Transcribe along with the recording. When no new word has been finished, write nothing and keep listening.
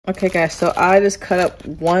Okay guys, so I just cut up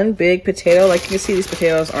one big potato. Like you can see, these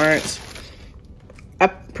potatoes aren't, I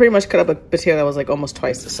pretty much cut up a potato that was like almost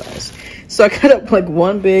twice the size. So I cut up like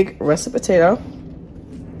one big russet potato,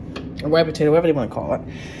 or white potato, whatever you want to call it.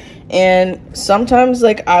 And sometimes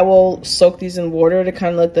like I will soak these in water to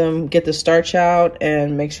kind of let them get the starch out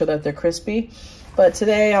and make sure that they're crispy. But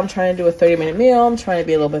today I'm trying to do a 30-minute meal. I'm trying to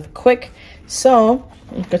be a little bit quick. So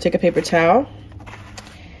I'm gonna take a paper towel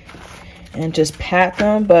and just pat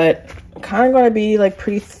them, but I'm kind of going to be like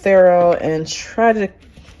pretty thorough and try to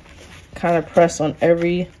kind of press on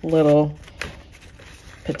every little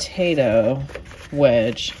potato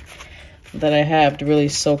wedge that I have to really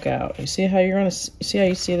soak out. You see how you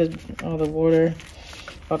see all the water,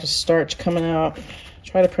 all the starch coming out?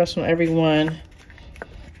 Try to press on every one.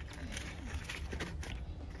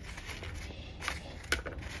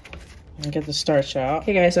 And get the starch out.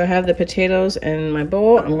 Okay guys, so I have the potatoes in my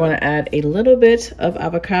bowl. I'm going to add a little bit of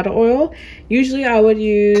avocado oil. Usually I would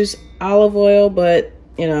use olive oil, but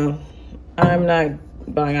you know, I'm not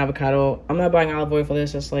buying avocado. I'm not buying olive oil for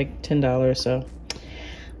this. It's like $10, so a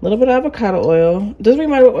little bit of avocado oil. Doesn't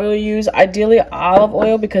really matter what oil you use. Ideally olive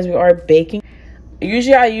oil, because we are baking.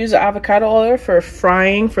 Usually I use avocado oil for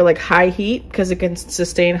frying for like high heat, because it can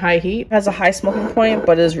sustain high heat. It has a high smoking point,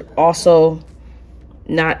 but is also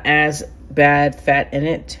not as bad fat in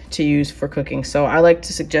it to use for cooking. So I like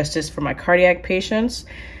to suggest this for my cardiac patients,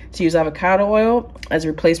 to use avocado oil as a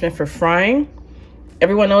replacement for frying.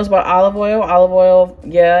 Everyone knows about olive oil. Olive oil,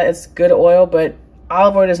 yeah, it's good oil, but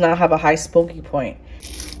olive oil does not have a high smoking point.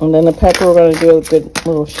 And then the pepper, we're going to do a good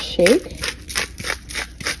little shake.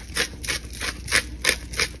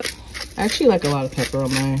 I actually like a lot of pepper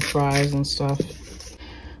on my fries and stuff.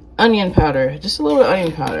 Onion powder, just a little bit of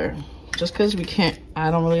onion powder. Just because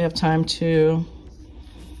I don't really have time to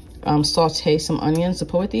saute some onions to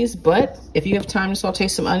put with these. But if you have time to saute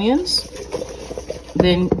some onions,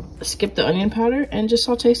 then skip the onion powder and just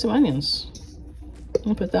saute some onions.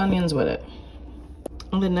 And put the onions with it.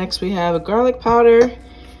 And then next we have a garlic powder.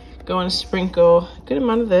 Going to sprinkle a good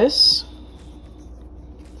amount of this.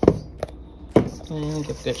 And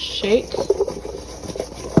give a good shake.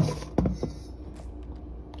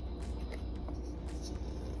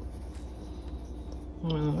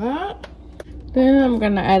 That. Then I'm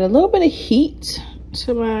gonna add a little bit of heat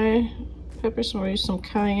to my pepper. So I'm gonna use some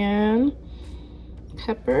cayenne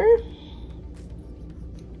pepper.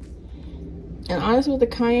 And honestly, with the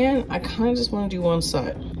cayenne, I kind of just want to do one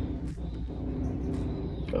side.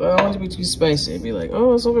 But I don't want it to be too spicy. It'd be like,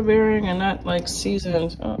 oh, it's overbearing and not like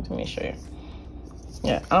seasoned. Oh, let me show you.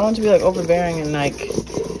 Yeah, I don't want it to be like overbearing and like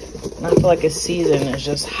not feel like it's seasoned. It's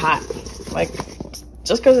just hot. Like,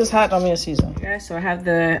 just because it's hot don't mean it's seasoned. Okay, so I have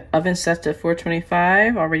the oven set to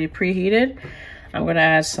 425, already preheated. I'm gonna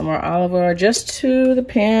add some more olive oil just to the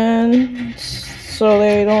pan so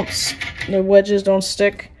the wedges don't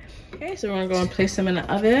stick. Okay, so we're gonna go and place them in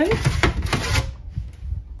the oven.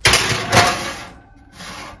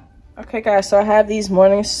 Okay guys, so I have these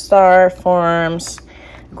Morningstar Farms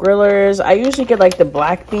grillers. I usually get like the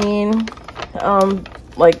black bean,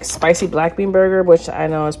 like spicy black bean burger, which I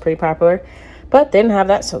know is pretty popular. But they didn't have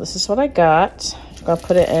that, so this is what I got. I'm gonna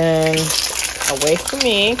put it in away from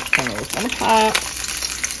me. Kind of hot.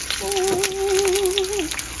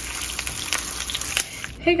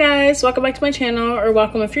 Hey guys, welcome back to my channel, or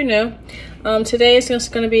welcome if you're new. Today is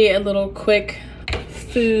just gonna be a little quick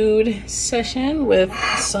food session with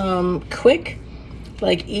some quick,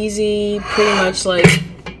 like easy, pretty much like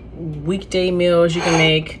weekday meals you can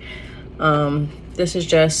make. This is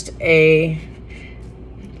just a,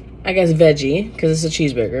 I guess, veggie, because it's a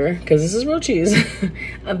cheeseburger, because this is real cheese.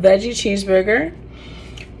 A veggie cheeseburger.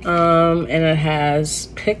 And it has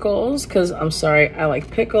pickles, because I'm sorry, I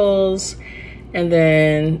like pickles. And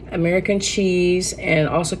then American cheese, and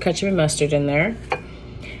also ketchup and mustard in there.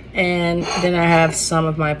 And then I have some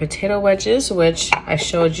of my potato wedges, which I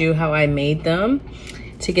showed you how I made them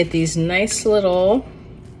to get these nice little,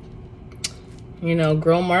 you know,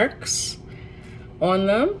 grill marks on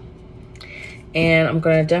them. And I'm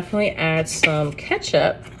gonna definitely add some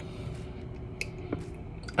ketchup.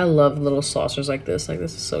 I love little saucers like this. Like,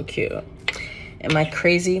 this is so cute. And my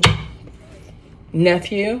crazy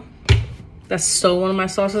nephew that stole one of my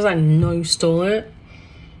saucers, I know you stole it.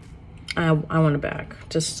 I want it back,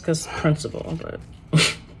 just because principle, but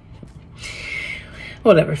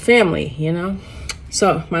whatever, family, you know?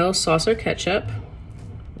 So my little saucer ketchup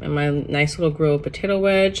and my nice little grilled potato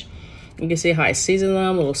wedge. You can see how I season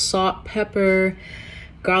them, a little salt, pepper,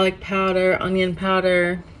 garlic powder, onion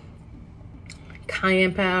powder,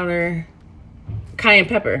 cayenne pepper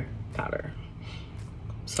powder.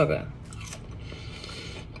 So good.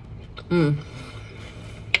 Mm.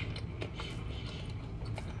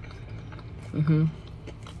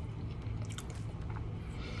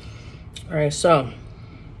 All right, so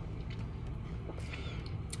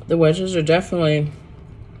the wedges are definitely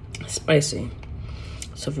spicy.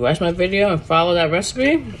 So if you watch my video and follow that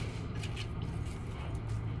recipe,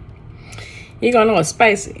 you're gonna know it's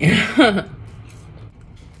spicy.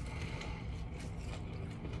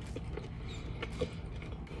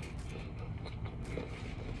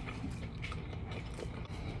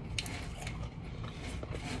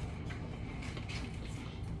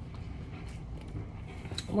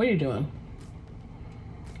 What are you doing?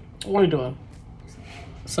 What are you doing?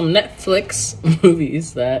 Some Netflix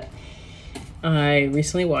movies that I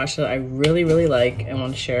recently watched that I really, really like and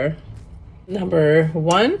want to share. Number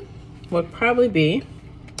one would probably be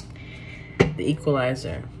The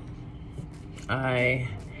Equalizer. I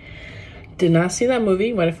did not see that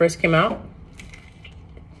movie when it first came out.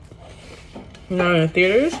 Not in the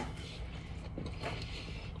theaters.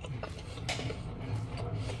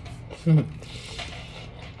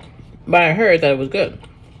 But I heard that it was good.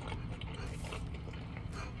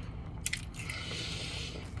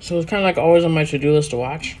 So it's kind of like always on my to-do list to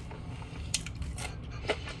watch.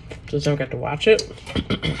 Just never got to watch it.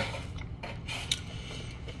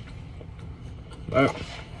 But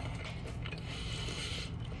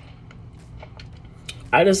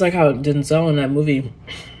I just like how Denzel in that movie,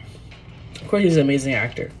 of course he's an amazing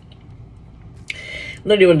actor.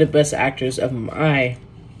 Literally one of the best actors of my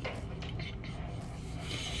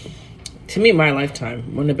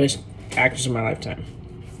lifetime. One of the best actors of my lifetime.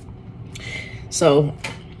 So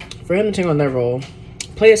for him to take on that role,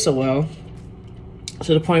 play it so well,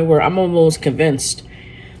 to the point where I'm almost convinced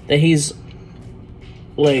that he's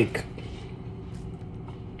like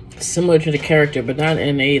similar to the character, but not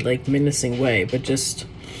in a like menacing way, but just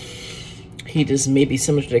he just may be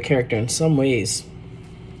similar to the character in some ways,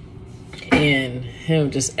 and him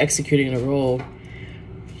just executing the role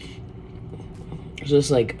was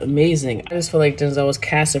just like amazing. I just feel like Denzel was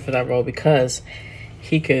casted for that role because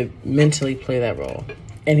he could mentally play that role,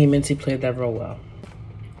 and he mentally played that role well.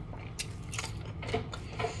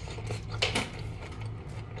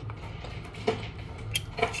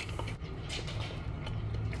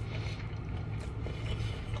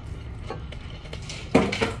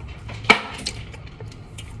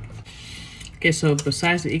 Okay, so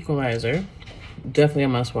besides The Equalizer, definitely a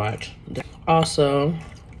must watch. Also,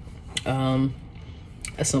 A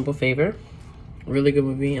Simple Favor, really good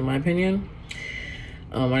movie in my opinion.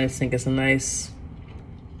 I just think it's a nice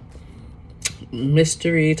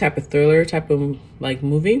mystery type of thriller type of like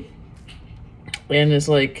movie, and it's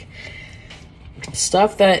like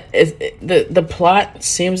stuff that is the plot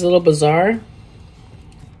seems a little bizarre,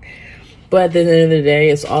 but at the end of the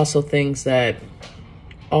day, it's also things that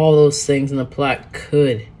all those things in the plot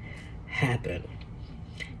could happen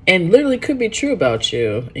and literally could be true about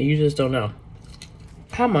you, and you just don't know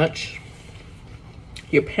how much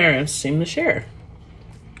your parents seem to share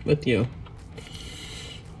with you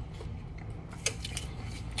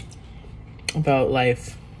about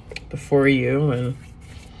life before you and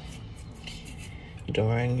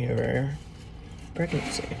during your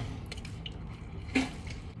pregnancy.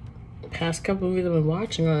 Past couple movies I've been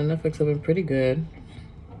watching on Netflix have been pretty good.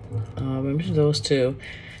 I mentioned those two.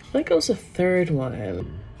 I think it was the third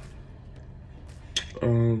one.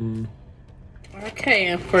 Okay,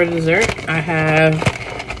 and for dessert, I have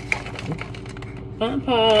Fun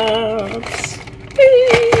Pops.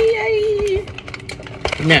 Yay!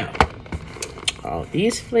 Now, all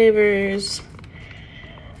these flavors,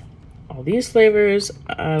 I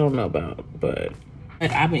don't know about, but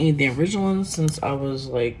I've been eating the original ones since I was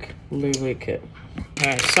like literally a kid.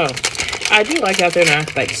 Alright, so I do like out there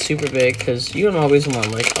not like super big, because you don't always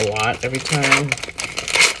want like a lot every time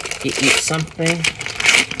you eat something.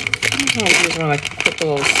 You always want like a quick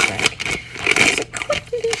little snack. It's a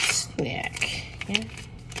quick little snack. Yeah.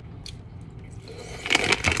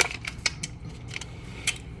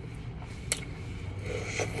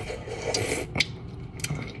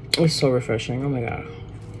 It's so refreshing. Oh my god.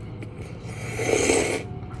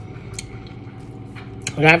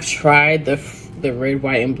 When I've tried the red,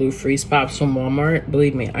 white, and blue freeze pops from Walmart,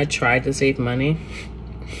 believe me, I tried to save money.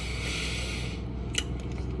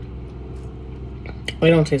 They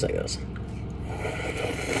don't taste like this.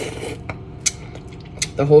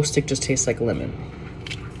 The whole stick just tastes like lemon.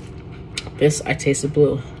 This, I tasted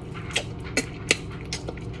blue.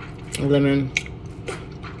 Lemon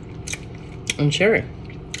and cherry.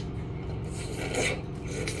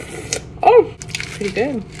 Oh, pretty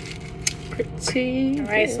good. Pretty. All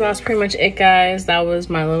right, so that's pretty much it, guys. That was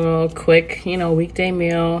my little quick, weekday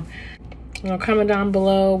meal. Comment down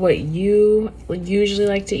below what you usually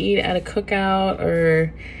like to eat at a cookout,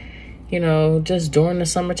 or just during the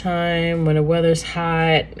summertime when the weather's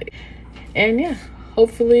hot. And yeah,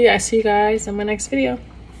 hopefully I see you guys in my next video.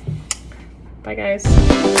 Bye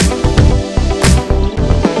guys.